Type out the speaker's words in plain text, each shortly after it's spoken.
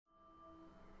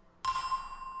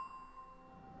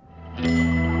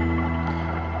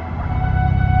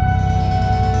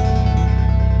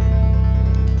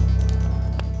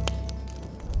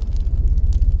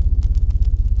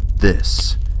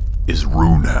This is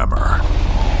Runehammer.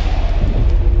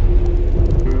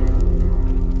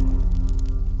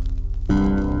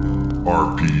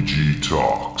 RPG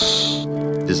Talks.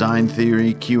 Design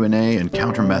theory, Q&A, and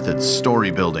counter methods,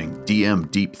 story building, DM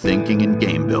deep thinking, and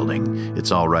game building. It's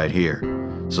all right here.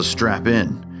 So strap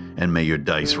in, and may your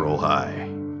dice roll high.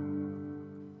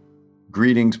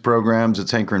 Greetings, programs.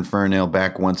 It's Hanker and Fernell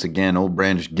back once again. Old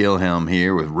Brandish Gilhelm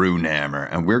here with Runehammer,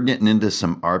 and we're getting into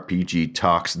some RPG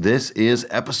talks. This is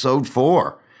episode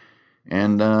 4,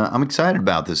 and I'm excited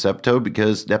about this episode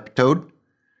because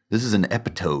this is an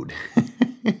epitoad.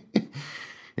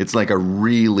 It's like a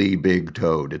really big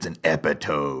toad. It's an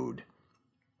epitoad.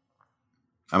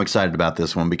 I'm excited about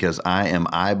this one because I am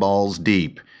eyeballs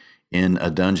deep in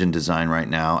a dungeon design right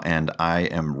now, and I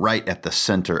am right at the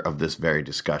center of this very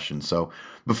discussion. So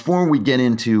before we get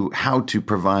into how to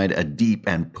provide a deep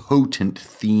and potent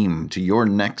theme to your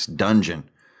next dungeon,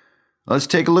 let's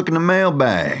take a look in the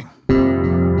mailbag.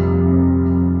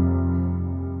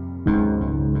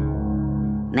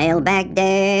 Mailbag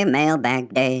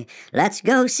day, let's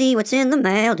go see what's in the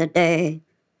mail today.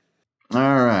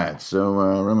 All right, so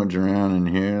rummage around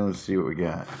in here. Let's see what we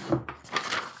got.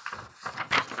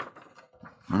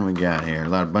 What do we got here?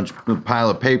 A pile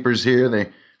of papers here. They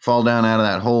fall down out of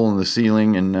that hole in the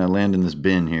ceiling and land in this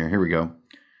bin here. Here we go.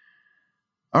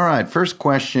 All right, first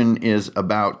question is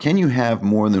about, can you have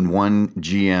more than one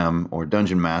GM or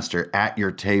dungeon master at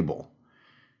your table?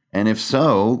 And if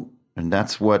so, and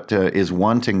that's what is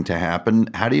wanting to happen,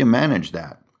 how do you manage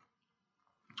that?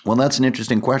 Well, that's an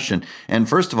interesting question. And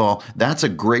first of all, that's a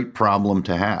great problem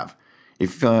to have.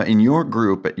 If in your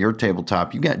group at your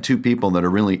tabletop, you got two people that are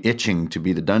really itching to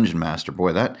be the dungeon master,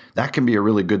 boy, that can be a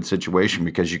really good situation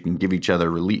because you can give each other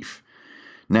relief.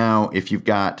 Now, if you've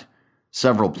got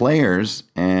several players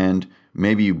and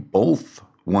maybe you both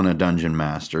want a dungeon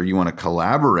master, you want to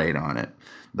collaborate on it,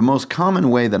 the most common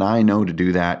way that I know to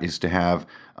do that is to have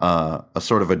a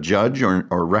sort of a judge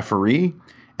or referee,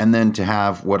 and then to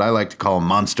have what I like to call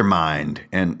Monster Mind.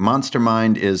 And Monster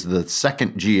Mind is the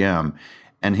second GM,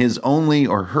 and his only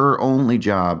or her only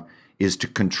job is to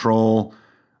control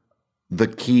the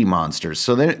key monsters.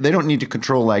 So they don't need to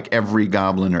control like every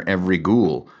goblin or every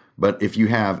ghoul. But if you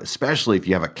have, especially if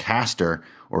you have a caster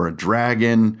or a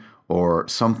dragon or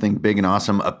something big and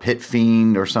awesome, a pit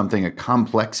fiend or something, a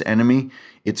complex enemy,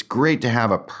 it's great to have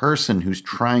a person who's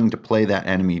trying to play that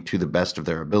enemy to the best of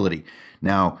their ability.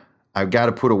 Now, I've got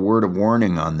to put a word of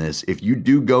warning on this. If you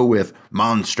do go with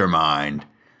Monster Mind,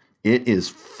 it is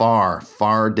far,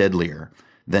 far deadlier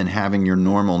than having your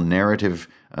normal narrative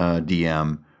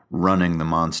DM running the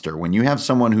monster. When you have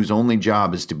someone whose only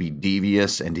job is to be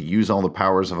devious and to use all the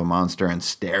powers of a monster and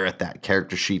stare at that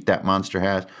character sheet that monster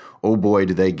has, oh boy,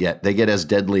 do they get as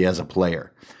deadly as a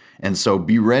player. And so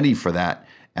be ready for that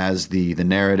as the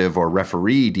narrative or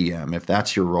referee DM, if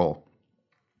that's your role.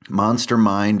 Monster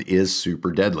Mind is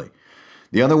super deadly.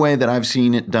 The other way that I've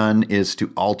seen it done is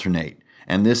to alternate.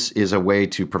 And this is a way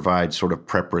to provide sort of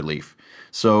prep relief.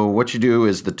 So what you do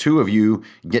is the two of you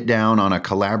get down on a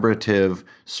collaborative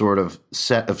sort of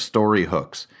set of story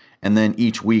hooks. And then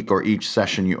each week or each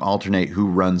session you alternate who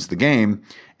runs the game.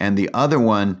 And the other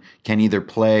one can either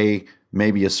play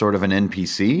maybe a sort of an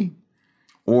NPC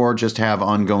or just have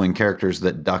ongoing characters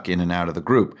that duck in and out of the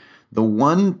group. The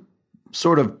one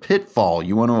sort of pitfall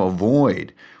you want to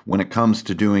avoid when it comes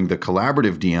to doing the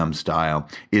collaborative DM style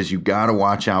is you got to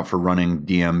watch out for running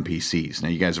DM PCs. Now,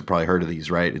 you guys have probably heard of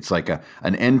these, right? It's like an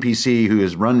NPC who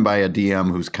is run by a DM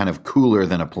who's kind of cooler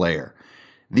than a player.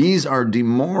 These are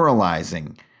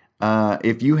demoralizing.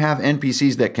 If you have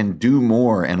NPCs that can do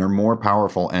more and are more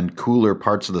powerful and cooler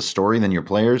parts of the story than your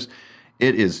players,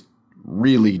 it is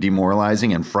really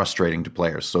demoralizing and frustrating to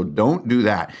players. So don't do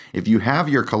that. If you have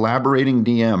your collaborating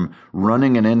DM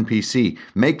running an NPC,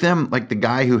 make them like the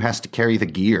guy who has to carry the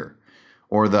gear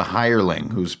or the hireling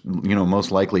who's,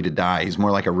 most likely to die. He's more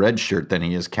like a red shirt than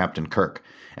he is Captain Kirk.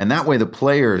 And that way the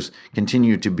players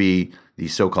continue to be the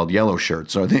so-called yellow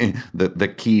shirts or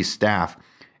the key staff.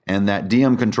 And that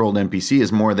DM-controlled NPC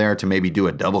is more there to maybe do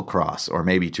a double cross or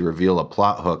maybe to reveal a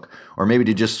plot hook or maybe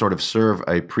to just sort of serve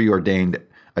a preordained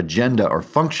agenda or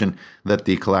function that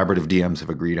the collaborative DMs have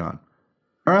agreed on.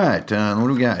 All right, what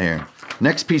do we got here?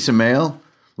 Next piece of mail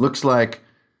looks like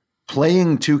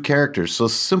playing two characters. So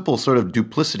simple sort of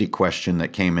duplicity question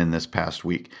that came in this past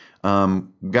week.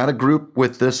 Got a group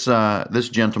with this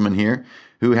gentleman here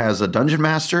who has a dungeon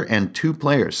master and two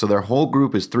players. So their whole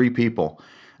group is 3 people.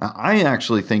 I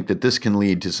actually think that this can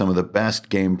lead to some of the best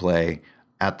gameplay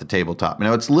at the tabletop.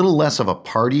 Now, it's a little less of a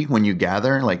party when you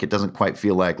gather. Like, it doesn't quite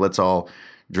feel like let's all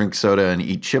drink soda and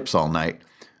eat chips all night.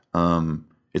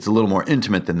 It's a little more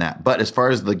intimate than that. But as far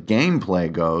as the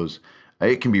gameplay goes,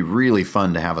 it can be really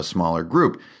fun to have a smaller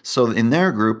group. So in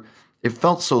their group, it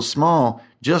felt so small,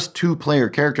 just 2-player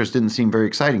characters didn't seem very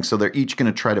exciting. So they're each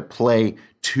going to try to play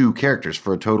 2 characters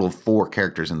for a total of 4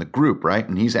 characters in the group, right?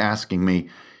 And he's asking me,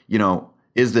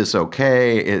 is this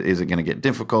okay? Is it going to get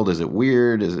difficult? Is it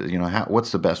weird? Is it,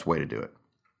 what's the best way to do it?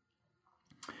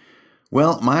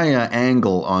 Well, my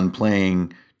angle on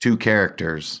playing 2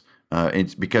 characters,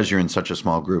 it's because you're in such a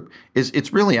small group,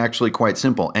 it's really actually quite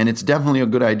simple, and it's definitely a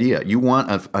good idea. You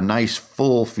want a nice,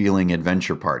 full-feeling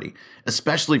adventure party,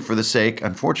 especially for the sake,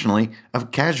 unfortunately,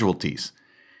 of casualties.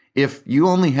 If you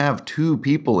only have 2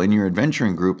 people in your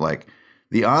adventuring group, like,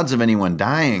 the odds of anyone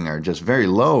dying are just very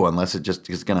low unless it just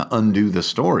is going to undo the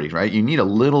story, right? You need a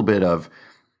little bit of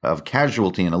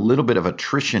casualty and a little bit of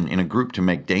attrition in a group to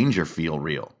make danger feel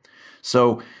real.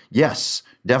 So, yes,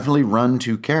 definitely run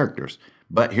 2 characters.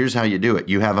 But here's how you do it.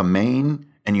 You have a main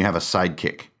and you have a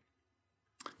sidekick.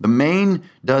 The main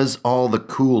does all the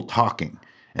cool talking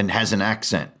and has an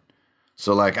accent.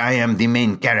 So like, I am the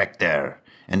main character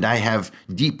and I have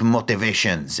deep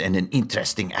motivations and an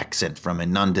interesting accent from a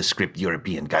nondescript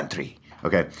European country.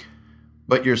 Okay.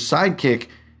 But your sidekick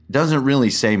doesn't really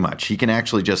say much. He can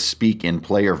actually just speak in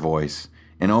player voice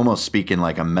and almost speak in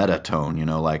like a meta tone,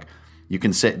 like you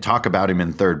can talk about him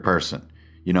in third person.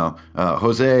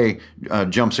 Jose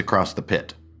jumps across the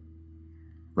pit,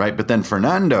 right? But then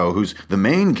Fernando, who's the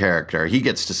main character, he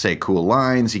gets to say cool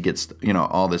lines. He gets,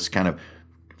 all this kind of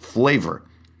flavor.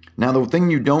 Now, the thing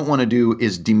you don't want to do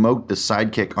is demote the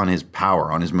sidekick on his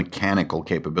power, on his mechanical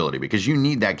capability, because you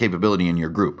need that capability in your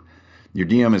group. Your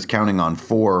DM is counting on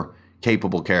 4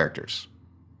 capable characters.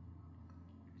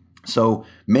 So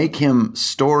make him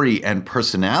story and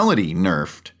personality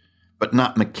nerfed, but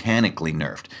not mechanically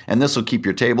nerfed. And this will keep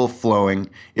your table flowing.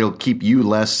 It'll keep you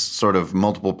less sort of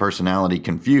multiple personality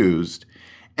confused.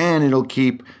 And it'll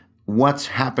keep what's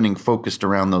happening focused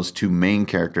around those 2 main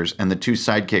characters. And the 2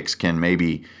 sidekicks can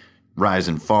maybe rise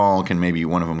and fall. Maybe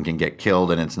one of them can get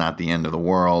killed and it's not the end of the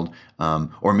world.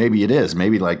 Or maybe it is.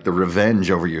 Maybe like the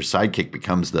revenge over your sidekick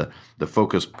becomes the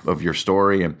focus of your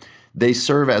story. And they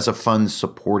serve as a fun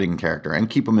supporting character and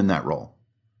keep them in that role.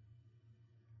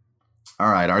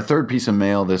 All right, our third piece of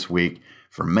mail this week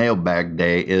for Mailbag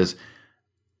Day this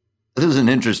is an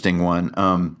interesting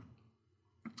one.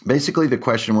 Basically, the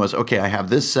question was, okay, I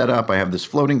have this set up, I have this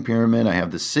floating pyramid, I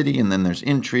have this city, and then there's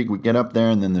intrigue. We get up there,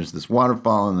 and then there's this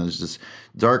waterfall, and there's this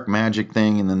dark magic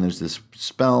thing, and then there's this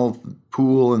spell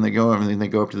pool, and they go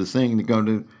up to this thing,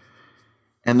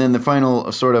 and then the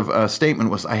final sort of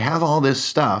statement was, I have all this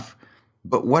stuff,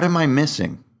 but what am I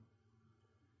missing?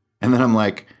 And then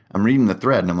I'm reading the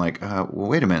thread, and I'm like, well,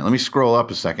 wait a minute. Let me scroll up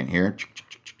a second here.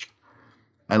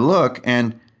 I look,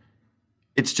 and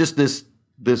it's just this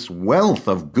wealth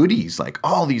of goodies, like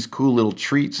all these cool little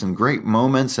treats and great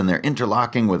moments, and they're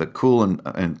interlocking with a cool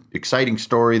and exciting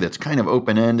story that's kind of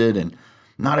open-ended, and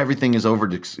not everything is over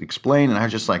to explain. And I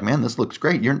was just like, man, this looks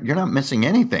great. You're not missing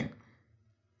anything.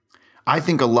 I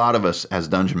think a lot of us as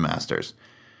dungeon masters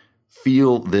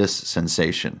feel this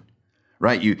sensation,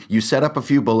 right? You set up a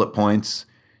few bullet points.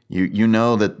 You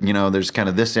know that, there's kind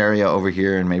of this area over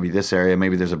here and maybe this area.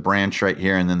 Maybe there's a branch right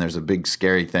here and then there's a big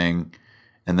scary thing.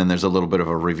 And then there's a little bit of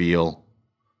a reveal,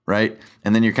 right?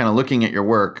 And then you're kind of looking at your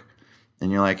work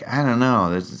and you're like, I don't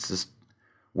know. It's just,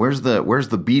 where's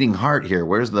the beating heart here?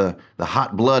 Where's the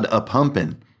hot blood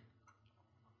a-pumping?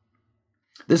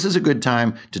 This is a good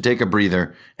time to take a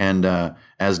breather and,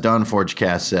 as Don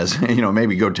Forgecast says,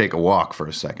 maybe go take a walk for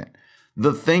a second.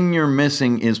 The thing you're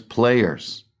missing is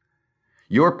players.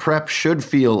 Your prep should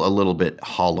feel a little bit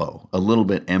hollow, a little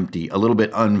bit empty, a little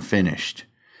bit unfinished.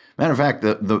 Matter of fact,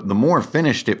 the more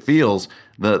finished it feels,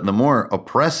 the more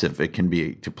oppressive it can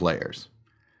be to players.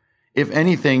 If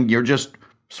anything, you're just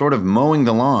sort of mowing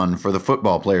the lawn for the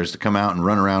football players to come out and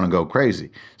run around and go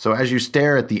crazy. So as you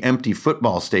stare at the empty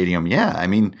football stadium,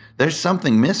 there's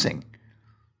something missing.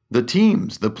 The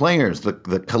teams, the players,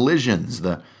 the collisions,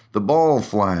 the ball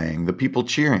flying, the people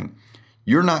cheering.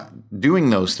 You're not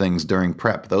doing those things during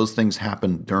prep. Those things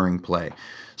happen during play.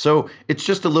 So it's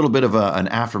just a little bit of an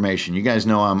affirmation. You guys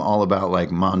know I'm all about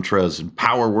like mantras and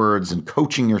power words and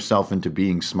coaching yourself into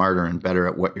being smarter and better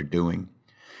at what you're doing.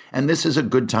 And this is a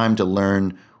good time to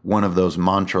learn one of those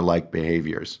mantra-like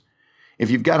behaviors. If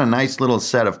you've got a nice little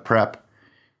set of prep,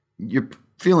 you're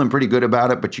feeling pretty good about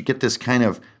it, but you get this kind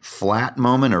of flat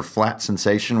moment or flat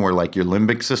sensation where like your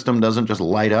limbic system doesn't just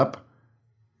light up.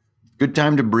 Good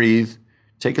time to breathe.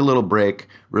 Take a little break,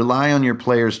 rely on your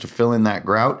players to fill in that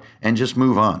grout, and just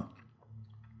move on.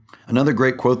 Another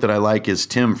great quote that I like is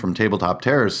Tim from Tabletop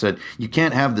Terrors said, you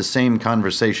can't have the same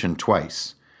conversation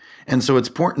twice. And so it's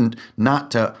important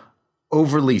not to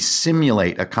overly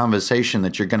simulate a conversation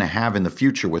that you're going to have in the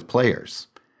future with players,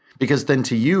 because then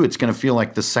to you, it's going to feel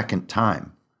like the second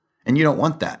time. And you don't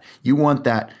want that. You want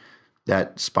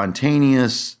that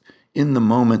spontaneous, in the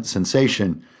moment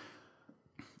sensation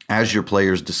as your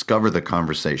players discover the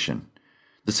conversation.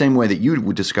 The same way that you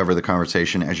would discover the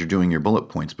conversation as you're doing your bullet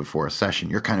points before a session.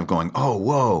 You're kind of going, oh,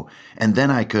 whoa. And then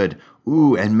I could,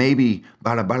 ooh, and maybe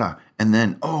bada bada. And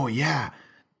then, oh, yeah.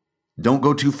 Don't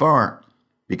go too far,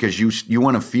 because you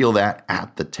want to feel that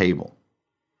at the table.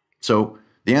 So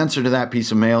the answer to that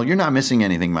piece of mail, you're not missing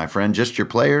anything, my friend. Just your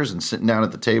players and sitting down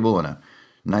at the table and a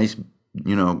nice,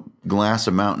 glass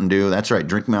of Mountain Dew. That's right.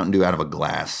 Drink Mountain Dew out of a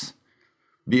glass.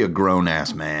 Be a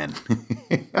grown-ass man.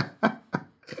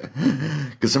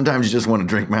 Because sometimes you just want to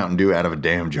drink Mountain Dew out of a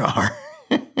damn jar.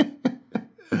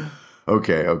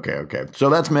 Okay. So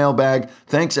that's Mailbag.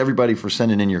 Thanks, everybody, for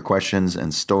sending in your questions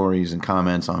and stories and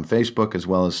comments on Facebook, as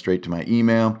well as straight to my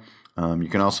email. You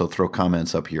can also throw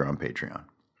comments up here on Patreon.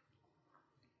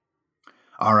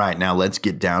 All right, now let's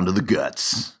get down to the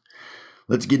guts.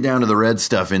 Let's get down to the red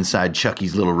stuff inside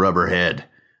Chucky's little rubber head.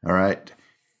 All right.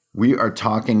 We are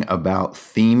talking about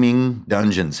theming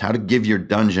dungeons, how to give your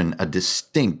dungeon a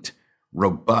distinct,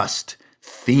 robust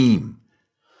theme.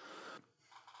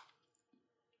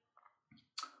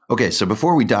 Okay, so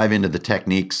before we dive into the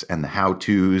techniques and the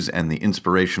how-tos and the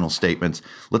inspirational statements,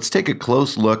 let's take a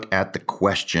close look at the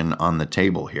question on the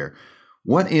table here.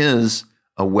 What is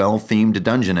a well-themed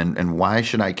dungeon, and why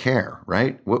should I care,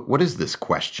 right? What is this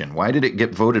question? Why did it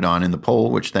get voted on in the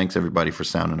poll, which thanks everybody for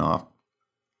sounding off?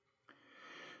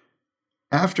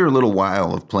 After a little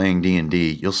while of playing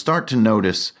D&D, you'll start to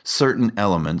notice certain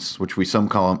elements, which we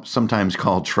sometimes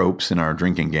call tropes in our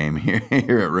drinking game here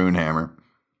at Runehammer.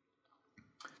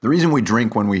 The reason we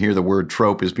drink when we hear the word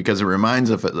trope is because it reminds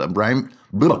us of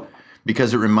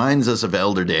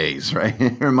elder days, right?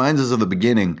 It reminds us of the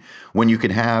beginning, when you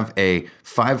could have a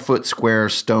 5-foot square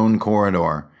stone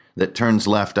corridor that turns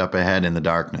left up ahead in the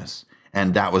darkness.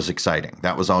 And that was exciting.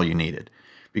 That was all you needed,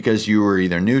 because you were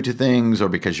either new to things or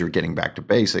because you were getting back to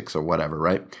basics or whatever,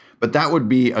 right? But that would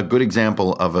be a good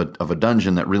example of a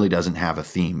dungeon that really doesn't have a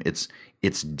theme.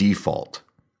 It's default.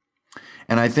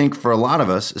 And I think for a lot of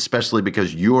us, especially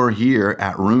because you're here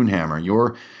at Runehammer,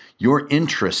 your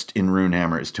interest in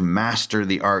Runehammer is to master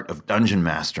the art of dungeon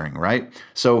mastering, right?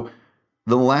 So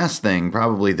the last thing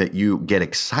probably that you get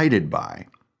excited by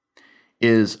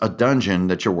is a dungeon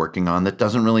that you're working on that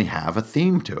doesn't really have a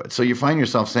theme to it. So you find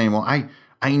yourself saying, well,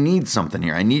 I need something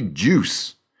here. I need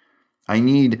juice. I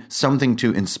need something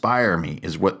to inspire me,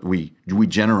 is what we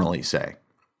generally say.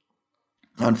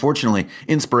 Unfortunately,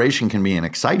 inspiration can be an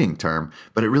exciting term,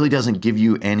 but it really doesn't give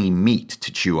you any meat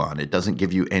to chew on. It doesn't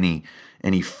give you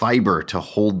any fiber to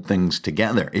hold things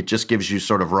together. It just gives you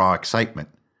sort of raw excitement.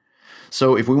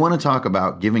 So if we want to talk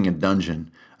about giving a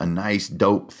dungeon a nice,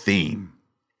 dope theme,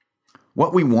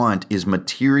 what we want is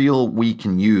material we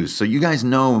can use. So you guys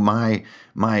know my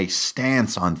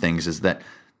stance on things is that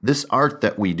this art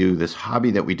that we do, this hobby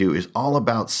that we do, is all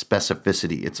about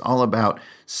specificity. It's all about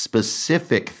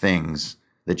specific things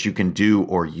that you can do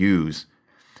or use.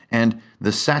 And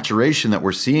the saturation that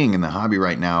we're seeing in the hobby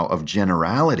right now of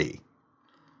generality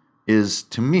is,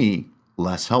 to me,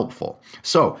 less helpful.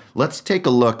 So let's take a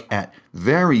look at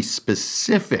very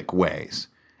specific ways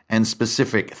and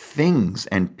specific things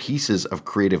and pieces of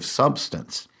creative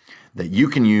substance that you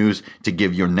can use to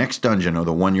give your next dungeon, or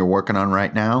the one you're working on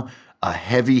right now, a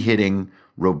heavy-hitting,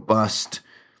 robust,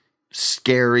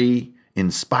 scary,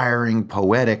 inspiring,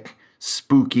 poetic,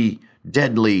 spooky,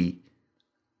 deadly,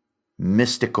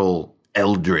 mystical,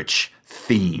 eldritch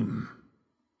theme.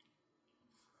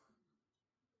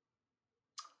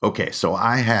 Okay, so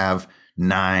I have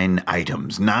 9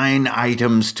 items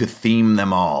to theme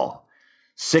them all.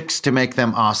 6 to make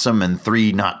them awesome and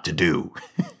 3 not to do.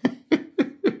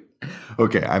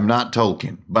 Okay, I'm not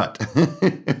Tolkien, but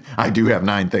I do have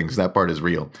 9 things. That part is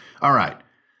real. All right.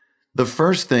 The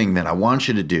first thing that I want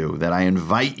you to do, that I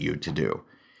invite you to do,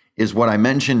 is what I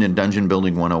mentioned in Dungeon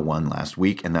Building 101 last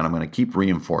week, and that I'm going to keep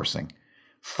reinforcing.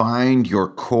 Find your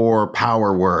core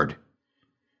power word.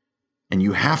 And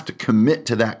you have to commit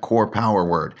to that core power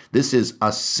word. This is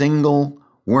a single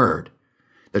word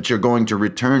that you're going to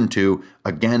return to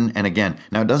again and again.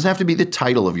 Now, it doesn't have to be the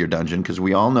title of your dungeon, because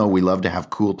we all know we love to have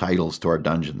cool titles to our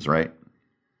dungeons, right?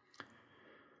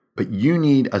 But you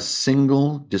need a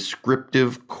single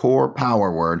descriptive core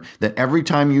power word that every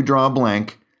time you draw a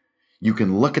blank, you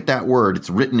can look at that word. It's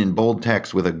written in bold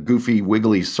text with a goofy,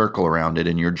 wiggly circle around it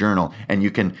in your journal, and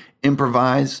you can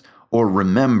improvise or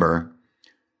remember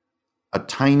a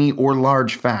tiny or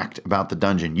large fact about the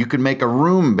dungeon. You could make a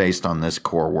room based on this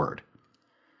core word.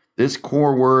 This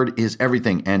core word is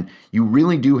everything, and you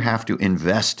really do have to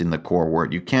invest in the core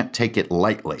word. You can't take it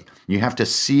lightly. You have to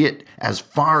see it as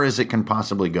far as it can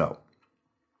possibly go.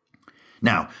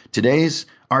 Now, today's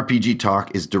RPG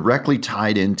talk is directly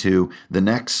tied into the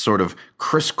next sort of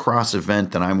crisscross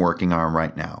event that I'm working on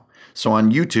right now. So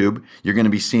on YouTube, you're going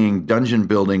to be seeing Dungeon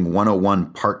Building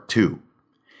 101 Part 2.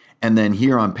 And then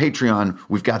here on Patreon,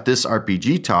 we've got this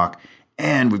RPG talk,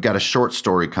 and we've got a short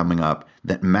story coming up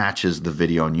that matches the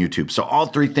video on YouTube. So all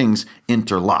three things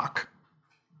interlock.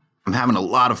 I'm having a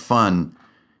lot of fun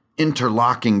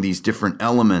interlocking these different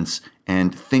elements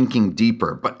and thinking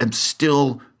deeper, but I'm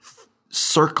still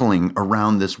circling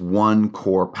around this one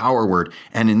core power word.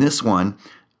 And in this one,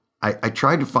 I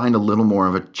tried to find a little more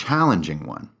of a challenging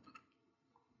one.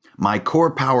 My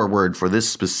core power word for this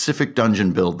specific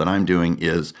dungeon build that I'm doing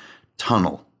is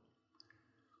tunnel.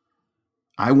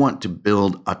 I want to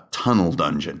build a tunnel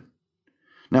dungeon.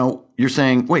 Now, you're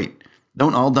saying, wait,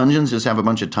 don't all dungeons just have a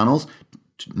bunch of tunnels?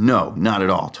 No, not at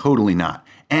all. Totally not.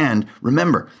 And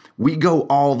remember, we go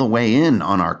all the way in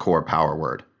on our core power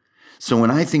word. So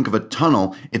when I think of a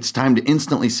tunnel, it's time to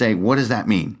instantly say, what does that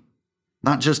mean?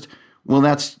 Not just, well,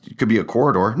 it could be a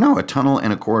corridor. No, a tunnel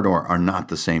and a corridor are not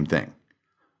the same thing.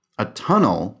 A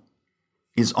tunnel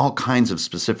is all kinds of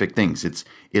specific things.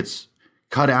 It's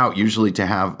cut out usually to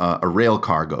have a rail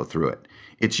car go through it.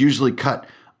 It's usually cut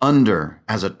under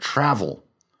as a travel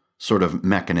sort of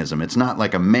mechanism. It's not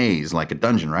like a maze, like a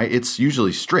dungeon, right? It's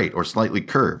usually straight or slightly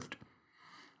curved.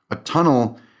 A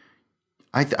tunnel,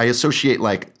 I associate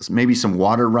like maybe some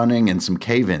water running and some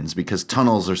cave-ins, because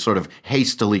tunnels are sort of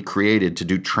hastily created to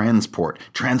do transport.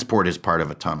 Transport is part of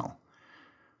a tunnel.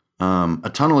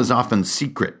 A tunnel is often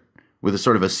secret, with a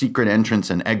sort of a secret entrance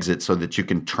and exit so that you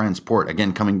can transport.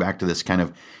 Again, coming back to this kind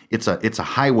of, it's a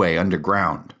highway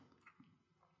underground.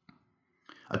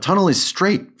 A tunnel is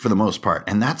straight for the most part,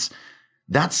 and that's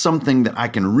something that I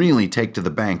can really take to the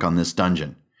bank on this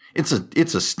dungeon. It's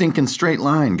a stinking straight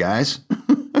line, guys.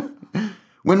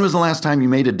 When was the last time you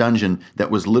made a dungeon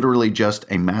that was literally just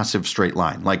a massive straight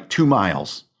line, like 2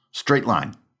 miles, straight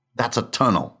line? That's a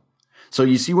tunnel. So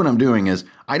you see what I'm doing is,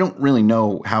 I don't really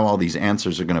know how all these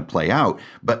answers are going to play out,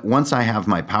 but once I have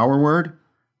my power word,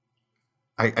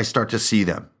 I start to see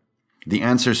them. The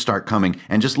answers start coming,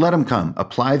 and just let them come.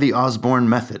 Apply the Osborne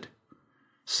method.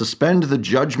 Suspend the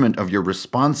judgment of your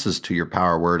responses to your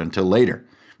power word until later.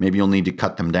 Maybe you'll need to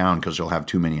cut them down because you'll have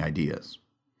too many ideas.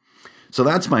 So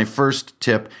that's my first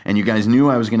tip, and you guys knew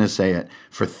I was going to say it,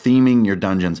 for theming your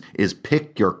dungeons, is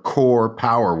pick your core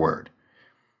power word.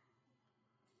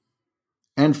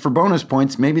 And for bonus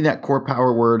points, maybe that core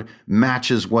power word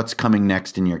matches what's coming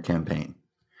next in your campaign.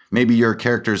 Maybe your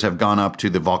characters have gone up to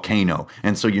the volcano,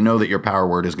 and so you know that your power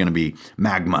word is going to be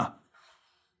magma.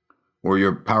 Or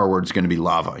your power word is going to be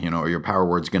lava, or your power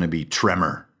word is going to be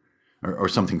tremor, or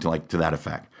something to that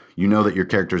effect. You know that your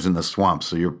character's in the swamp,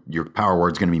 so your power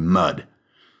word is going to be mud.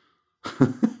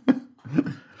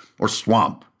 Or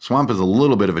swamp. Swamp is a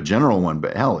little bit of a general one,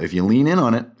 but hell, if you lean in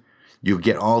on it, you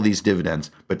get all these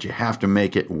dividends, but you have to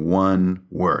make it one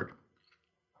word.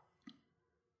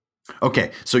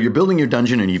 Okay, so you're building your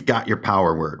dungeon and you've got your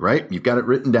power word, right? You've got it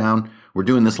written down. We're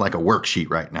doing this like a worksheet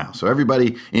right now. So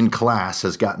everybody in class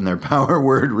has gotten their power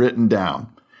word written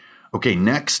down. Okay,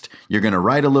 next, you're going to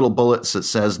write a little bullet that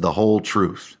says the whole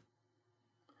truth.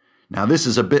 Now, this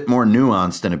is a bit more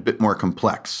nuanced and a bit more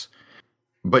complex,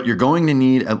 but you're going to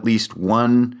need at least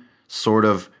one sort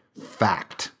of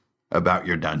fact about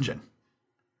your dungeon.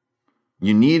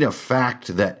 You need a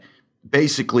fact that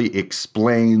basically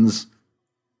explains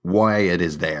why it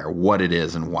is there, what it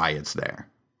is, and why it's there.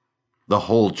 The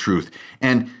whole truth.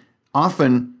 And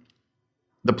often,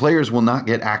 the players will not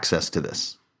get access to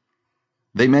this.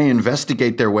 They may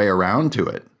investigate their way around to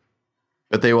it,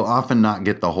 but they will often not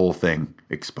get the whole thing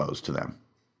exposed to them.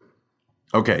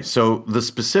 Okay, so the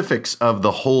specifics of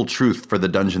the whole truth for the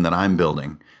dungeon that I'm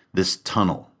building, this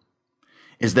tunnel,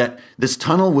 is that this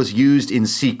tunnel was used in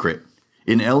secret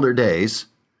in Elder Days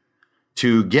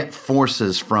to get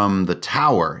forces from the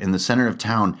tower in the center of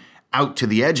town out to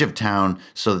the edge of town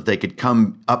so that they could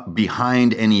come up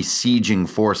behind any sieging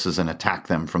forces and attack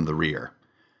them from the rear.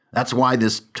 That's why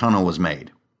this tunnel was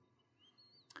made.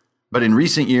 But in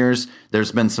recent years,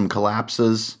 there's been some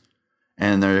collapses,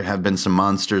 and there have been some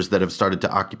monsters that have started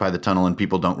to occupy the tunnel, and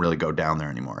people don't really go down there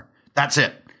anymore. That's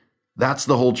it. That's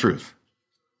the whole truth.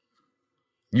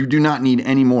 You do not need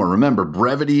any more. Remember,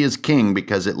 brevity is king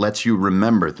because it lets you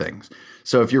remember things.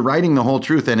 So if you're writing the whole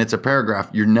truth and it's a paragraph,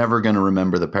 you're never going to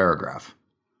remember the paragraph.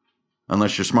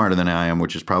 unless you're smarter than I am,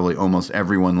 which is probably almost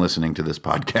everyone listening to this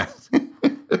podcast.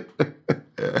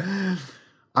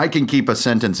 I can keep a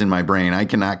sentence in my brain. I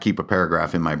cannot keep a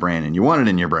paragraph in my brain, and you want it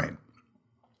in your brain.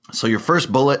 So your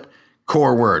first bullet,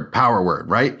 core word, power word,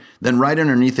 right? Then right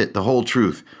underneath it, the whole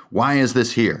truth. Why is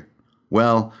this here?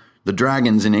 Well, the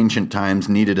dragons in ancient times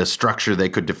needed a structure they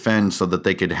could defend so that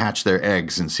they could hatch their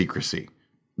eggs in secrecy.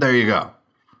 There you go.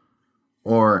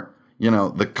 Or,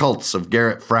 the cults of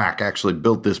Garrett Frack actually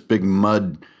built this big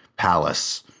mud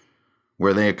palace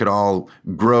where they could all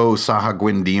grow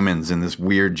Sahagwin demons in this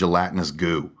weird gelatinous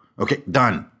goo. Okay,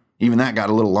 done. Even that got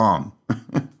a little long.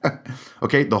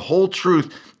 Okay, the whole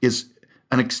truth is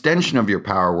an extension of your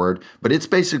power word, but it's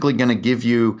basically going to give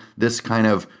you this kind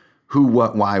of who,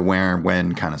 what, why, where,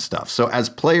 when kind of stuff. So as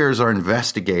players are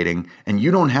investigating, and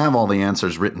you don't have all the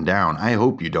answers written down, I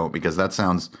hope you don't, because that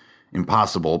sounds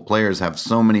impossible. Players have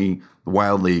so many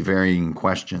wildly varying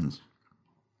questions.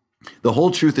 The whole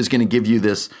truth is going to give you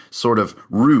this sort of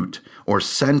root or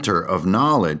center of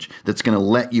knowledge that's going to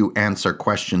let you answer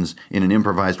questions in an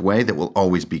improvised way that will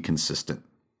always be consistent.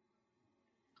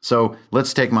 So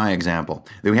let's take my example.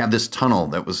 We have this tunnel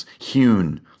that was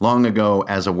hewn long ago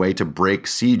as a way to break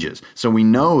sieges. So we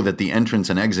know that the entrance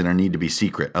and exit need to be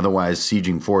secret. Otherwise,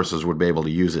 sieging forces would be able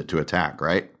to use it to attack,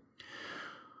 right?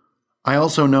 I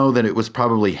also know that it was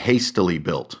probably hastily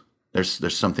built. There's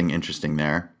something interesting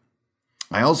there.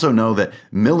 I also know that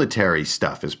military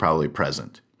stuff is probably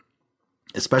present,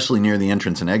 especially near the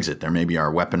entrance and exit. There maybe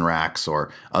are weapon racks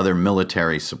or other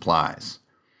military supplies.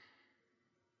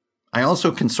 I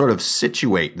also can sort of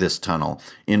situate this tunnel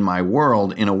in my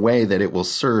world in a way that it will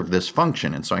serve this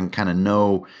function. And so I can kind of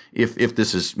know if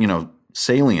this is,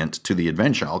 salient to the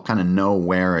adventure, I'll kind of know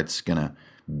where it's going to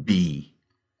be.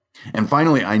 And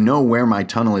finally, I know where my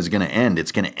tunnel is going to end.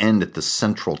 It's going to end at the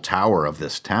central tower of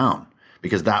this town,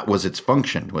 because that was its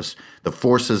function, was the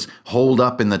forces holed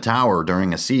up in the tower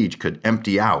during a siege could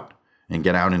empty out and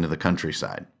get out into the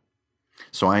countryside.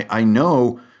 So I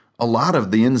know a lot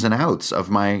of the ins and outs of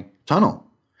my tunnel.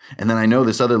 And then I know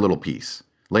this other little piece.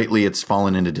 Lately, it's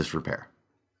fallen into disrepair.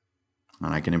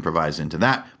 And I can improvise into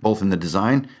that, both in the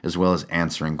design as well as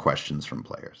answering questions from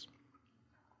players.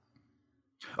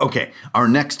 Okay, our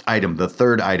next item, the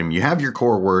third item. You have your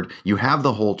core word. You have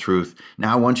the whole truth.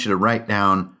 Now I want you to write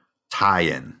down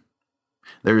tie-in.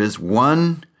 There is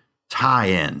one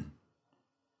tie-in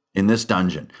in this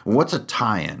dungeon. What's a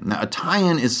tie-in? Now, a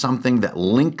tie-in is something that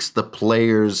links the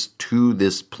players to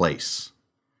this place.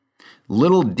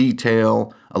 Little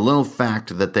detail, a little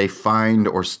fact that they find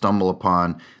or stumble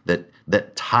upon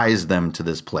that ties them to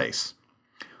this place.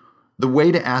 The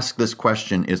way to ask this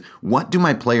question is, what do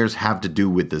my players have to do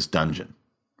with this dungeon?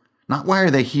 Not why are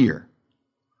they here?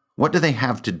 What do they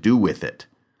have to do with it?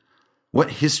 What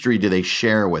history do they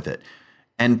share with it?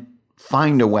 And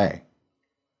find a way.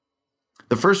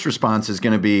 The first response is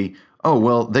going to be, oh,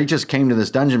 well, they just came to this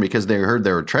dungeon because they heard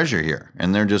there were treasure here,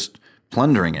 and they're just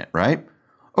plundering it, right?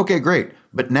 Okay, great.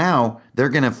 But now they're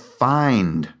going to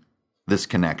find this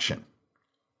connection.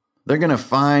 They're going to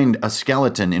find a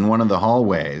skeleton in one of the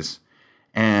hallways,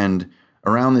 and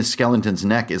around this skeleton's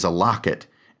neck is a locket,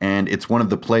 and it's one of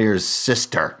the players'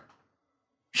 sister.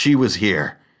 She was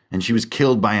here, and she was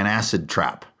killed by an acid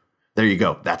trap. There you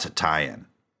go. That's a tie-in.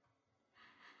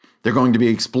 They're going to be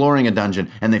exploring a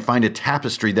dungeon, and they find a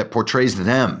tapestry that portrays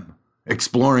them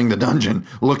exploring the dungeon,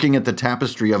 looking at the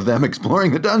tapestry of them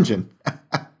exploring the dungeon.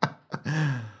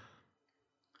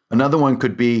 Another one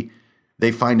could be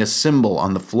they find a symbol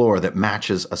on the floor that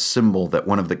matches a symbol that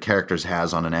one of the characters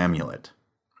has on an amulet.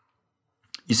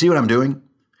 You see what I'm doing?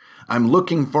 I'm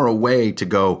looking for a way to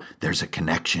go, there's a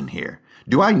connection here.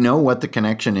 Do I know what the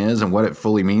connection is and what it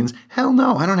fully means? Hell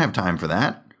no, I don't have time for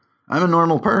that. I'm a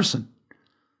normal person.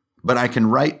 But I can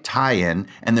write tie-in,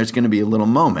 and there's going to be a little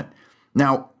moment.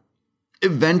 Now,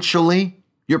 eventually,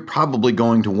 you're probably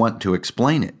going to want to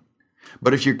explain it.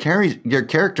 But if your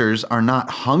characters are not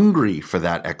hungry for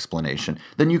that explanation,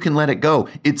 then you can let it go.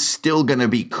 It's still going to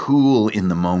be cool in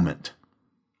the moment.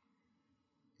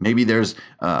 Maybe there's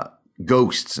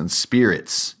ghosts and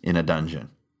spirits in a dungeon,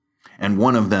 and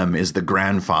one of them is the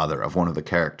grandfather of one of the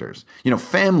characters.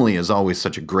 Family is always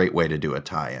such a great way to do a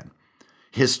tie-in.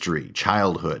 History,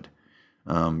 childhood,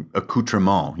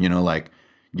 accoutrement, like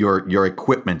your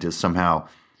equipment is somehow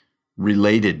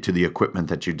related to the equipment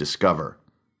that you discover.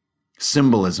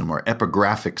 Symbolism or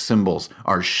epigraphic symbols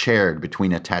are shared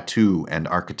between a tattoo and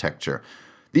architecture.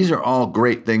 These are all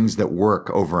great things that work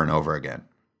over and over again.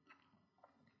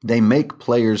 They make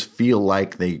players feel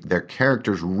like their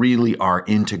characters really are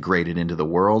integrated into the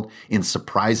world in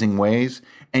surprising ways,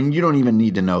 and you don't even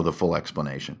need to know the full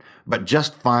explanation. But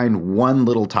just find one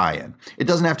little tie-in. It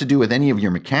doesn't have to do with any of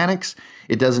your mechanics.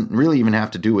 It doesn't really even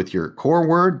have to do with your core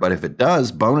word, but if it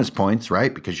does, bonus points,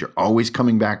 right? Because you're always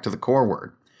coming back to the core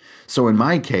word. So in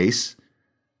my case,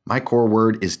 my core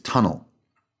word is tunnel.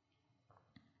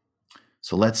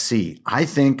 So let's see. I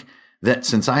think that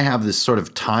since I have this sort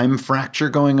of time fracture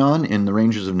going on in the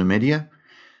Rangers of Numidia,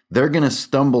 they're going to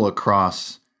stumble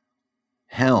across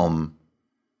Helm,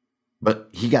 but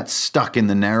he got stuck in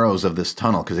the narrows of this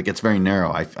tunnel because it gets very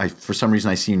narrow. I for some reason,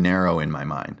 I see narrow in my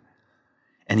mind.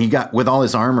 And he got, with all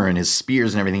his armor and his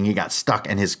spears and everything, he got stuck,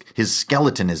 and his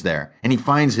skeleton is there. And he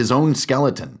finds his own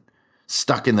skeleton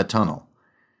stuck in the tunnel.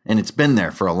 And it's been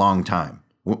there for a long time.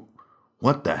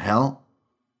 What the hell?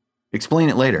 Explain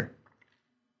it later.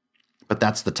 But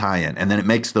that's the tie-in. And then it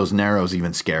makes those narrows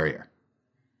even scarier.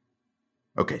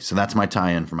 Okay, so that's my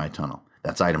tie-in for my tunnel.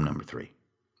 That's item number 3.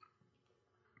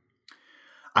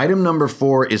 Item number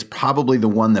 4 is probably the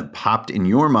one that popped in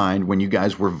your mind when you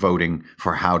guys were voting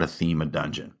for how to theme a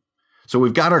dungeon. So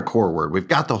we've got our core word. We've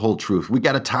got the whole truth. We've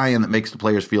got a tie-in that makes the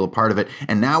players feel a part of it.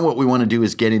 And now what we want to do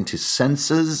is get into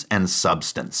senses and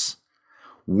substance.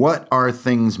 What are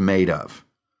things made of?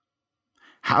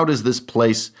 How does this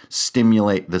place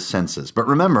stimulate the senses? But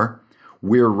remember,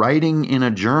 we're writing in a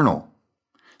journal,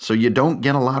 so you don't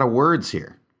get a lot of words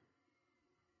here.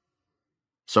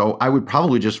 So I would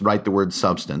probably just write the word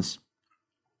substance.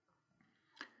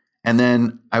 And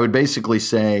then I would basically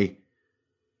say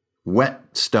wet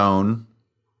stone,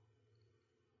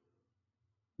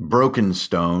 broken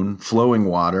stone, flowing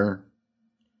water.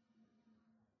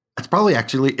 That's probably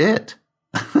actually it.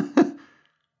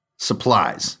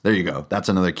 Supplies. There you go. That's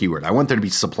another keyword. I want there to be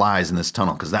supplies in this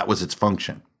tunnel because that was its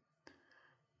function.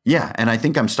 Yeah, and I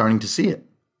think I'm starting to see it.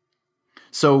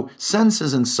 So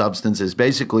senses and substance is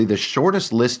basically the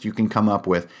shortest list you can come up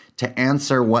with to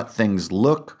answer what things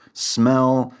look,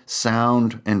 smell,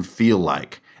 sound, and feel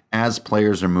like as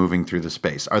players are moving through the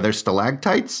space. Are there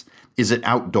stalactites? Is it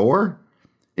outdoor?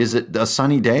 Is it a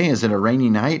sunny day? Is it a rainy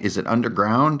night? Is it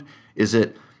underground? Is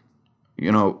it,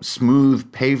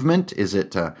 smooth pavement? Is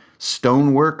it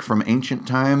stonework from ancient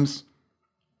times?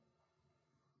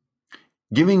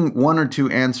 Giving one or two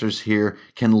answers here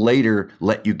can later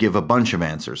let you give a bunch of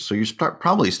answers. So you're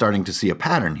probably starting to see a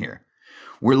pattern here.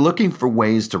 We're looking for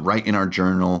ways to write in our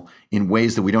journal in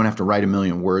ways that we don't have to write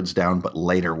 1,000,000 words down, but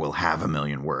later we'll have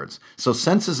 1,000,000 words. So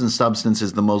senses and substance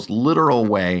is the most literal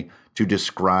way to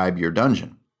describe your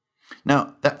dungeon.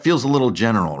 Now, that feels a little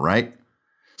general, right?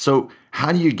 So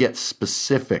how do you get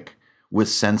specific with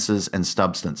senses and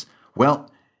substance? Well,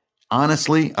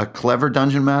 honestly, a clever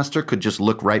dungeon master could just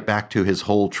look right back to his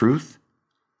whole truth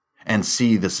and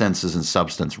see the senses and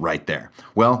substance right there.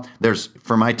 Well,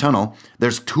 for my tunnel,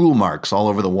 there's tool marks all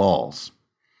over the walls.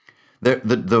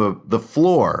 The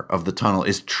floor of the tunnel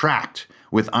is tracked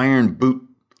with iron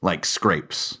boot-like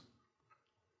scrapes,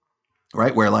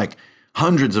 right? Where like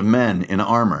hundreds of men in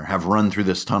armor have run through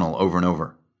this tunnel over and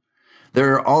over.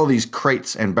 There are all these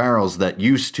crates and barrels that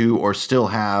used to or still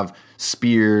have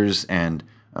spears and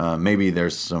maybe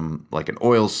there's some like an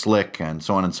oil slick and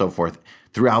so on and so forth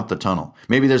throughout the tunnel.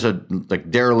 Maybe there's a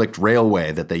derelict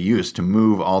railway that they use to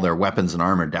move all their weapons and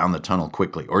armor down the tunnel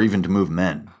quickly, or even to move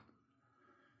men.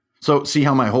 So see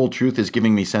how my whole truth is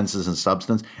giving me senses and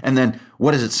substance? And then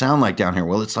what does it sound like down here?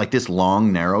 Well, it's like this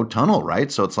long, narrow tunnel, right?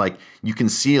 So it's like you can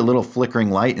see a little flickering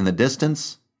light in the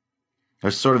distance.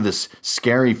 There's sort of this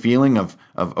scary feeling of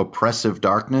oppressive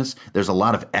darkness. There's a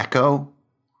lot of echo.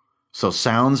 So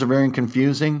sounds are very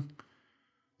confusing.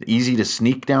 Easy to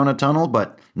sneak down a tunnel,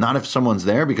 but not if someone's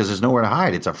there because there's nowhere to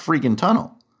hide. It's a freaking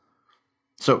tunnel.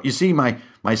 So you see, my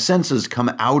senses come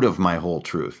out of my whole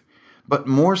truth. But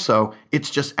more so,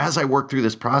 it's just as I work through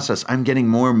this process, I'm getting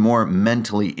more and more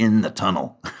mentally in the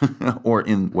tunnel or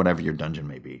in whatever your dungeon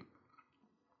may be.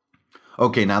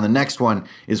 Okay, now the next one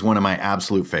is one of my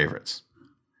absolute favorites.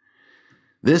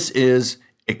 This is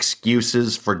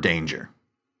excuses for danger.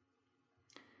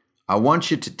 I want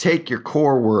you to take your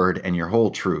core word and your whole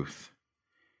truth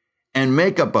and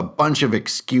make up a bunch of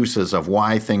excuses of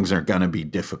why things are going to be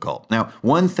difficult. Now,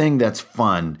 one thing that's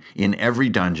fun in every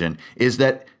dungeon is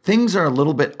that things are a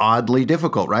little bit oddly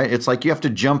difficult, right? It's like you have to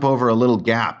jump over a little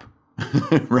gap,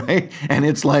 right? And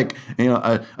it's like,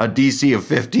 a DC of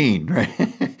 15,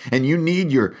 right? And you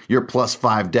need your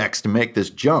 +5 dex to make this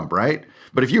jump, right?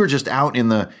 But if you were just out in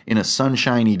a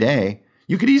sunshiny day,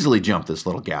 you could easily jump this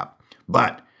little gap.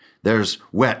 But there's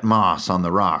wet moss on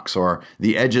the rocks, or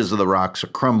the edges of the rocks are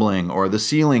crumbling, or the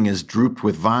ceiling is drooped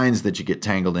with vines that you get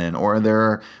tangled in, or there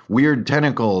are weird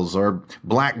tentacles, or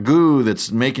black goo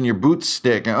that's making your boots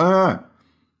stick.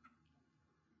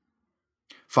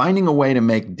 Finding a way to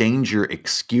make danger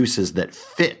excuses that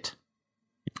fit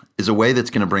is a way that's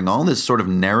going to bring all this sort of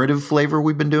narrative flavor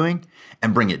we've been doing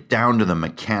and bring it down to the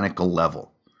mechanical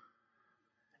level.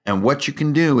 And what you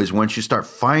can do is once you start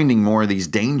finding more of these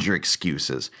danger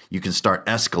excuses, you can start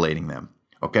escalating them.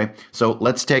 Okay? So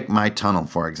let's take my tunnel,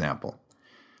 for example.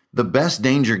 The best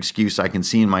danger excuse I can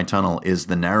see in my tunnel is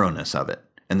the narrowness of it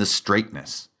and the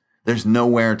straightness. There's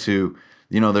nowhere to,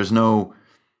 there's no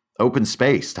open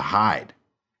space to hide.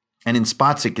 And in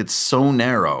spots, it gets so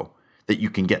narrow that you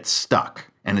can get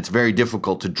stuck. And it's very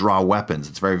difficult to draw weapons.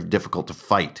 It's very difficult to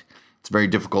fight. It's very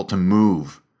difficult to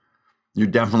move. You're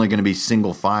definitely going to be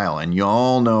single file. And you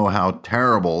all know how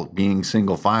terrible being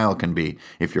single file can be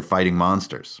if you're fighting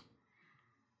monsters.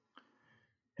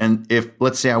 And if,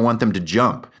 let's say I want them to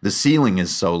jump, the ceiling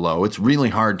is so low, it's really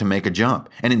hard to make a jump.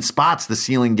 And in spots, the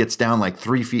ceiling gets down like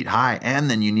 3 feet high, and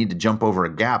then you need to jump over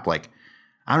a gap. Like,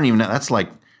 I don't even know.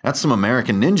 That's some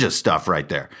American Ninja stuff right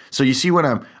there. So you see what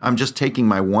I'm just taking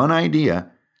my one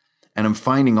idea and I'm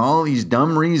finding all these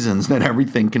dumb reasons that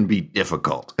everything can be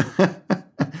difficult.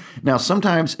 Now,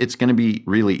 sometimes it's going to be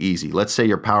really easy. Let's say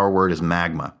your power word is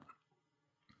magma.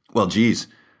 Well, geez,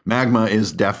 magma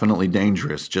is definitely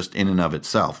dangerous just in and of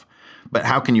itself. But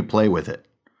how can you play with it?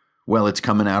 Well, it's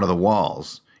coming out of the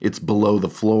walls. It's below the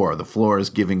floor. The floor is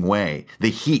giving way. The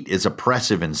heat is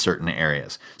oppressive in certain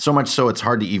areas. So much so it's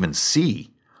hard to even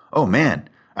see. Oh man,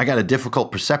 I got a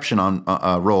difficult perception on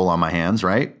roll on my hands,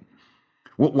 right?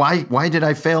 Why did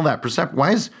I fail that perception?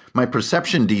 Why is my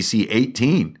perception DC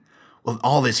 18? Well,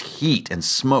 all this heat and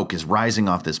smoke is rising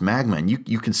off this magma, and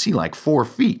you can see like 4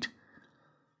 feet.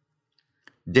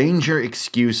 Danger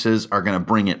excuses are going to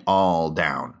bring it all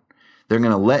down. They're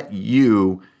going to let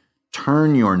you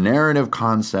turn your narrative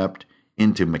concept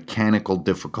into mechanical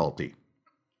difficulty.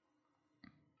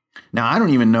 Now, I don't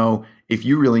even know if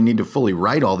you really need to fully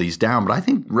write all these down, but I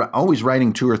think always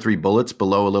writing 2 or 3 bullets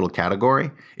below a little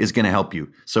category is going to help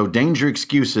you. So danger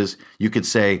excuses, you could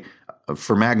say,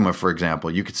 for magma, for example,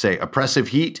 you could say oppressive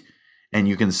heat, and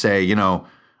you can say,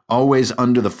 always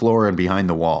under the floor and behind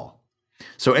the wall.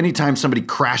 So anytime somebody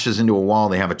crashes into a wall,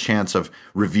 they have a chance of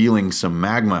revealing some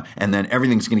magma, and then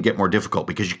everything's going to get more difficult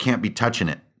because you can't be touching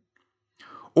it.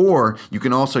 Or you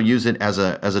can also use it as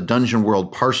a dungeon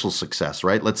world partial success,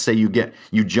 right? Let's say you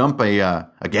jump a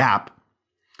gap,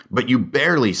 but you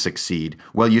barely succeed.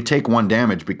 Well, you take 1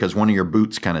 damage because one of your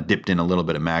boots kind of dipped in a little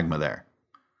bit of magma there.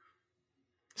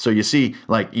 So you see,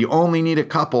 like, you only need a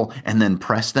couple and then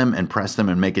press them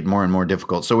and make it more and more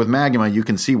difficult. So with magma, you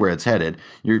can see where it's headed.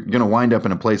 You're going to wind up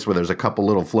in a place where there's a couple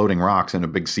little floating rocks in a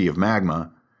big sea of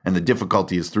magma. And the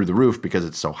difficulty is through the roof because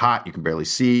it's so hot, you can barely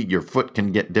see. Your foot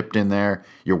can get dipped in there.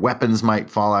 Your weapons might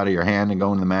fall out of your hand and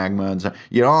go into the magma. And so,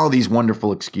 all these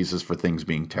wonderful excuses for things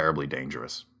being terribly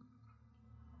dangerous.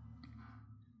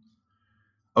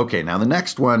 Okay, now the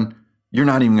next one, you're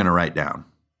not even going to write down.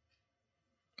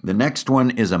 The next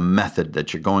one is a method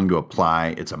that you're going to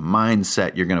apply. It's a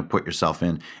mindset you're going to put yourself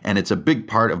in. And it's a big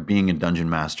part of being a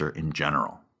dungeon master in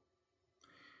general.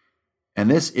 And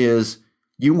this is,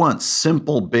 you want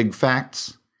simple big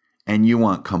facts, and you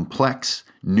want complex,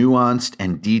 nuanced,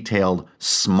 and detailed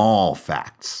small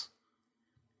facts.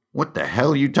 What the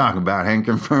hell are you talking about, Hank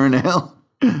and Fernell?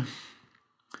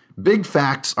 Big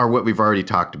facts are what we've already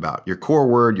talked about. Your core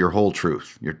word, your whole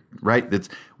truth. Right? That's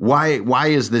why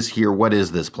is this here? What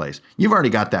is this place? You've already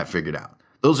got that figured out.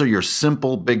 Those are your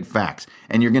simple big facts.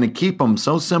 And you're going to keep them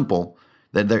so simple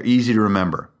that they're easy to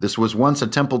remember. This was once a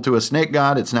temple to a snake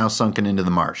god. It's now sunken into the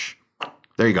marsh.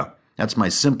 There you go. That's my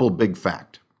simple big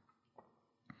fact.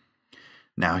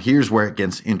 Now here's where it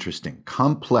gets interesting.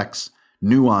 Complex,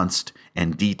 nuanced,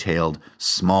 and detailed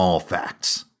small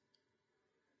facts.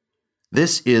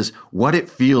 This is what it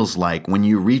feels like when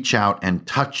you reach out and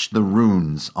touch the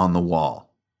runes on the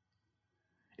wall.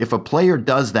 If a player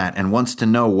does that and wants to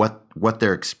know what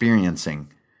they're experiencing,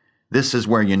 this is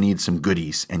where you need some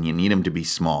goodies, and you need them to be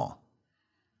small.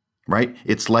 Right?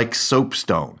 It's like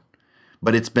soapstone.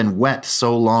 But it's been wet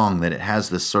so long that it has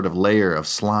this sort of layer of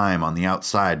slime on the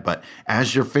outside. But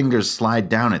as your fingers slide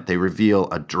down it, they reveal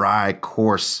a dry,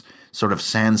 coarse sort of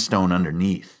sandstone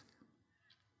underneath.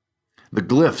 The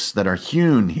glyphs that are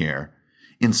hewn here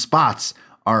in spots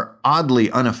are oddly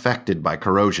unaffected by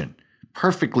corrosion,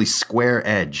 perfectly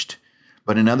square-edged.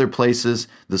 But in other places,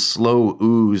 the slow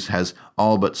ooze has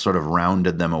all but sort of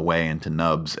rounded them away into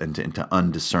nubs and into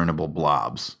undiscernible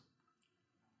blobs.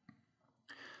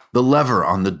 The lever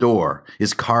on the door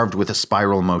is carved with a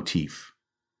spiral motif.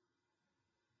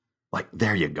 Like,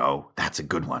 there you go. That's a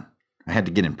good one. I had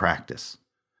to get in practice.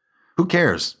 Who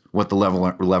cares what the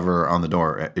lever on the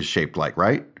door is shaped like,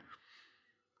 right?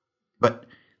 But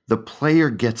the player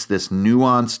gets this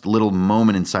nuanced little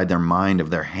moment inside their mind of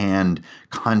their hand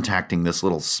contacting this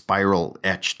little spiral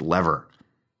etched lever.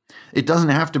 It doesn't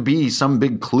have to be some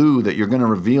big clue that you're going to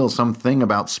reveal something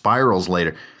about spirals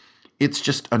later. It's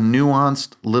just a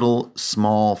nuanced little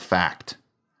small fact.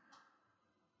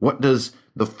 What does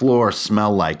the floor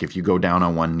smell like if you go down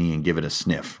on one knee and give it a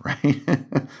sniff, right?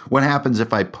 What happens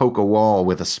if I poke a wall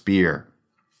with a spear?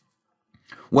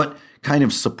 What kind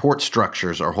of support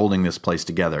structures are holding this place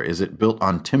together? Is it built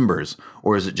on timbers,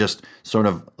 or is it just sort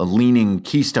of a leaning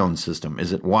keystone system?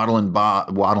 Is it wattle and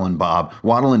daub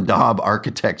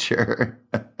architecture?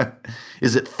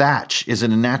 Is it thatch? Is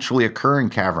it a naturally occurring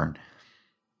cavern?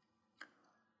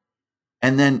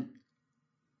 And then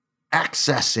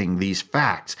accessing these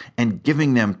facts and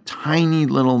giving them tiny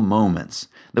little moments.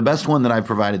 The best one that I've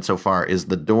provided so far is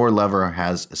the door lever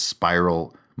has a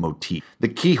spiral motif. The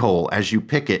keyhole, as you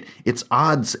pick it, it's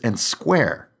odds and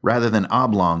square rather than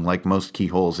oblong like most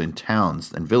keyholes in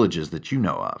towns and villages that you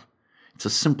know of. It's a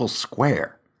simple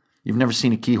square. You've never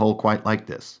seen a keyhole quite like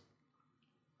this.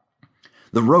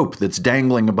 The rope that's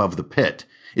dangling above the pit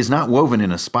is not woven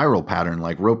in a spiral pattern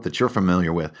like rope that you're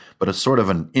familiar with, but a sort of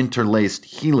an interlaced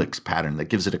helix pattern that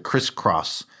gives it a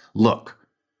crisscross look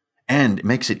and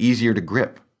makes it easier to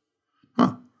grip.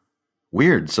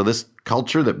 Weird. So this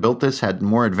culture that built this had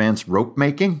more advanced rope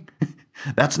making?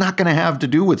 That's not going to have to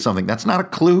do with something. That's not a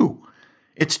clue.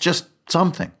 It's just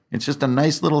something. It's just a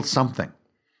nice little something.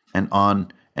 And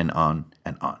on and on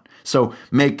and on. So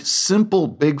make simple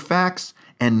big facts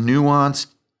and nuanced,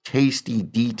 tasty,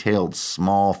 detailed,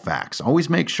 small facts. Always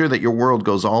make sure that your world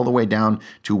goes all the way down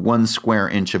to 1 square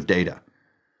inch of data.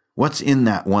 What's in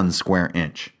that 1 square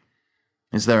inch?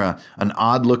 Is there an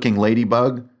odd-looking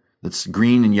ladybug that's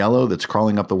green and yellow that's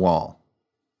crawling up the wall?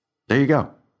 There you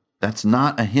go. That's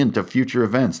not a hint of future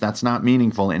events. That's not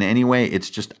meaningful in any way. It's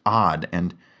just odd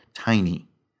and tiny.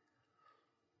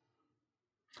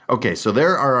 Okay, so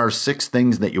there are our 6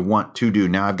 things that you want to do.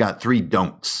 Now I've got 3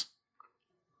 don'ts.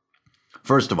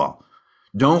 First of all,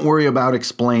 don't worry about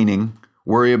explaining,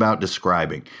 worry about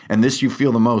describing. And this you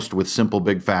feel the most with simple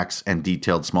big facts and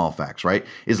detailed small facts, right?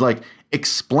 Is like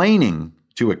explaining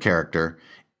to a character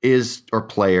or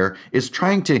player is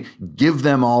trying to give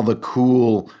them all the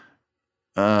cool,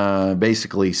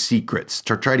 basically secrets,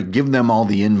 to try to give them all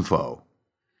the info.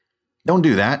 Don't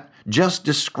do that. Just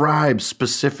describe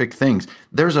specific things.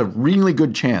 There's a really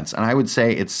good chance, and I would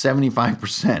say it's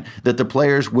 75%, that the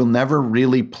players will never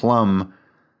really plumb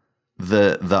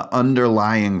the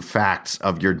underlying facts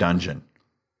of your dungeon.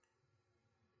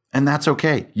 And that's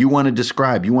okay. You want to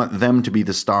describe. You want them to be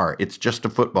the star. It's just a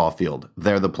football field.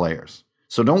 They're the players.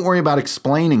 So don't worry about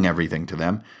explaining everything to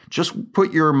them. Just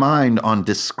put your mind on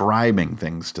describing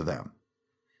things to them.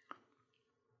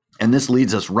 And this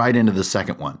leads us right into the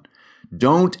second one.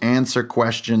 Don't answer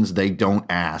questions they don't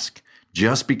ask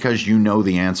just because you know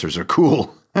the answers are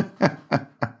cool.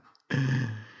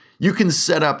 You can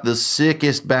set up the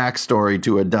sickest backstory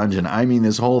to a dungeon. I mean,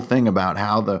 this whole thing about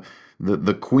how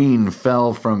the queen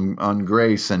fell on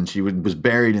grace and she was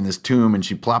buried in this tomb and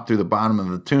she plopped through the bottom of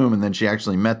the tomb and then she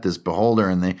actually met this beholder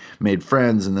and they made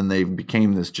friends and then they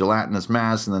became this gelatinous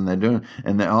mass and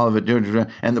then all of it,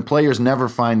 and the players never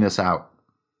find this out.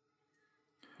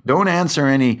 Don't answer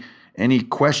any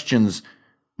questions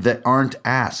that aren't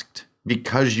asked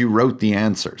because you wrote the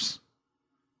answers.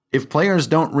 If players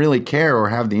don't really care or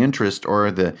have the interest or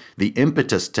the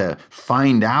impetus to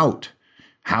find out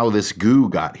how this goo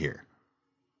got here,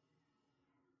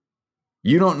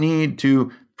 you don't need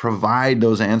to provide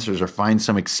those answers or find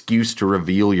some excuse to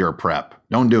reveal your prep.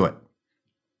 Don't do it.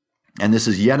 And this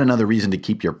is yet another reason to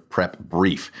keep your prep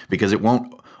brief, because it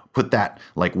won't put that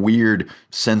like weird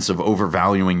sense of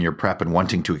overvaluing your prep and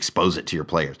wanting to expose it to your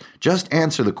players. Just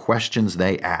answer the questions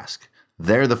they ask.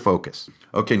 They're the focus.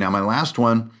 Okay, now my last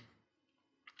one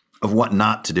of what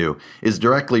not to do is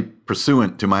directly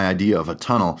pursuant to my idea of a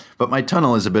tunnel, but my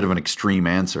tunnel is a bit of an extreme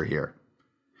answer here.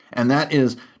 And that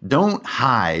is, don't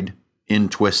hide in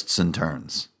twists and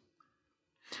turns.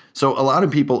 So a lot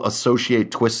of people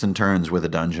associate twists and turns with a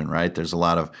dungeon, right? There's a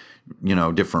lot of,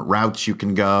 different routes you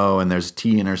can go, and there's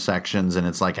T intersections, and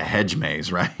it's like a hedge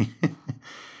maze, right?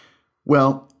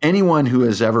 Well, anyone who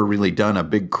has ever really done a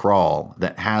big crawl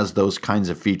that has those kinds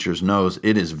of features knows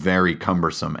it is very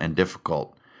cumbersome and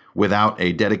difficult without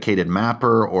a dedicated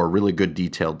mapper or really good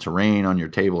detailed terrain on your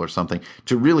table or something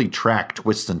to really track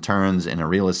twists and turns in a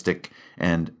realistic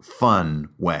and fun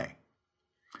way.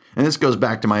 And this goes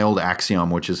back to my old axiom,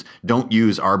 which is don't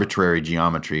use arbitrary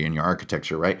geometry in your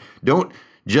architecture, right? Don't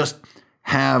just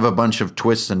have a bunch of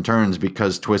twists and turns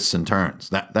because twists and turns.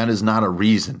 That is not a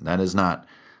reason. That is not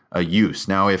a use.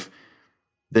 Now, if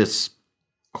this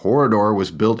corridor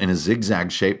was built in a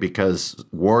zigzag shape because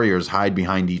warriors hide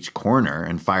behind each corner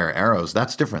and fire arrows,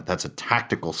 that's different. That's a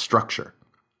tactical structure.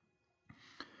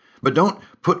 But don't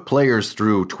put players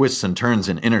through twists and turns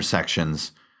and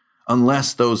intersections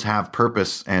unless those have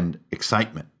purpose and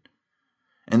excitement.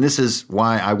 And this is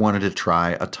why I wanted to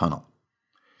try a tunnel.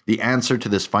 The answer to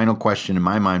this final question in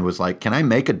my mind was like, can I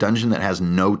make a dungeon that has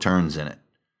no turns in it?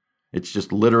 It's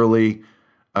just literally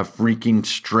a freaking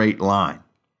straight line.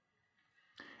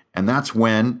 And that's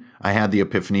when I had the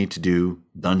epiphany to do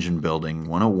Dungeon Building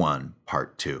 101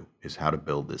 Part 2, is how to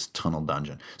build this tunnel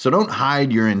dungeon. So don't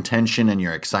hide your intention and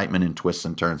your excitement in twists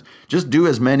and turns. Just do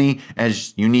as many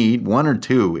as you need. 1 or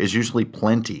 2 is usually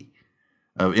plenty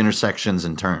of intersections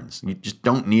and turns. You just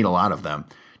don't need a lot of them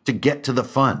to get to the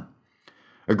fun.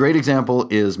 A great example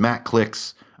is Matt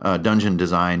Click's dungeon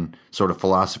design sort of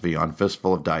philosophy on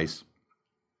Fistful of Dice,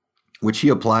 which he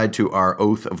applied to our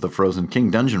Oath of the Frozen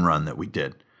King dungeon run that we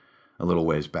did a little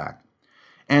ways back.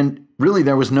 And really,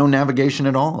 there was no navigation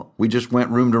at all. We just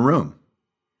went room to room.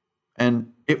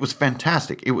 And it was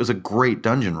fantastic. It was a great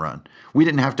dungeon run. We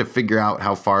didn't have to figure out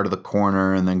how far to the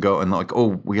corner and then go and like,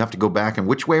 oh, we have to go back. And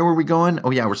which way were we going?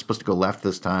 Oh, yeah, we're supposed to go left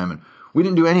this time. And we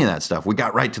didn't do any of that stuff. We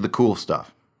got right to the cool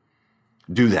stuff.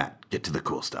 Do that. Get to the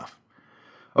cool stuff.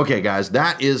 Okay, guys,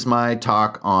 that is my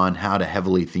talk on how to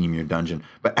heavily theme your dungeon.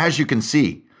 But as you can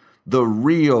see, the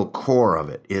real core of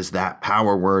it is that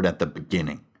power word at the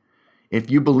beginning. If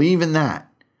you believe in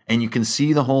that and you can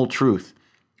see the whole truth,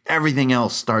 everything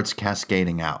else starts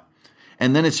cascading out.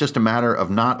 And then it's just a matter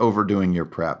of not overdoing your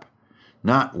prep,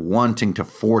 not wanting to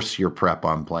force your prep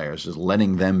on players, just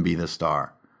letting them be the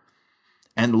star.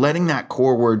 And letting that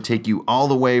core word take you all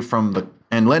the way from the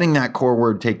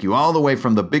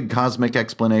big cosmic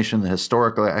explanation, the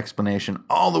historical explanation,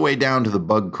 all the way down to the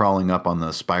bug crawling up on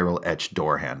the spiral etched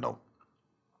door handle.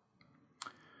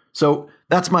 So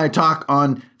that's my talk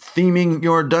on theming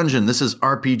your dungeon. This is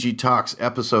RPG Talks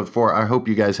episode 4. I hope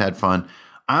you guys had fun.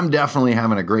 I'm definitely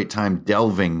having a great time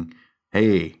delving.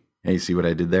 Hey, see what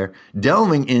I did there?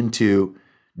 Delving into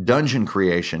dungeon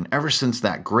creation ever since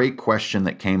that great question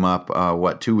that came up,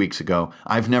 2 weeks ago.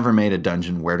 I've never made a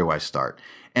dungeon. Where do I start?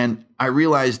 And I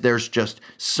realized there's just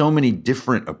so many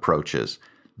different approaches.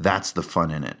 That's the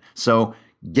fun in it. So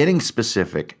getting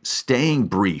specific, staying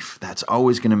brief, that's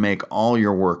always going to make all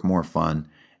your work more fun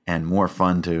and more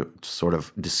fun to sort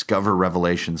of discover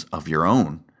revelations of your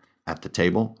own at the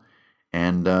table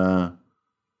and,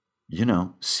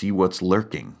 see what's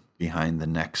lurking behind the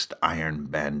next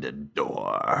iron-banded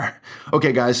door.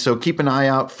 Okay, guys, so keep an eye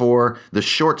out for the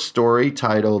short story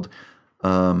titled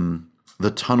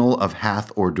The Tunnel of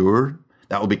Hath Ordur.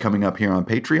 That will be coming up here on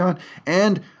Patreon.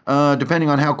 And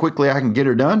depending on how quickly I can get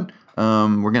her done,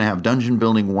 we're going to have Dungeon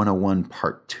Building 101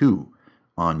 Part 2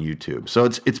 on YouTube. So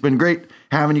it's been great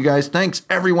having you guys. Thanks,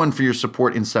 everyone, for your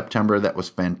support in September. That was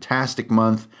a fantastic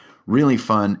month, really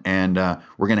fun. And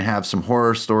we're going to have some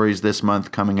horror stories this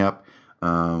month coming up.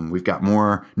 We've got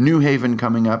more New Haven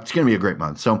coming up. It's going to be a great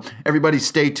month. So everybody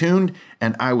stay tuned,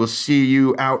 and I will see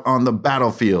you out on the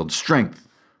battlefield. Strength,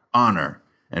 honor,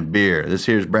 and beer. This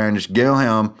here's Brandish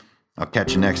Gilhelm. I'll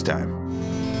catch you next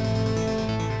time.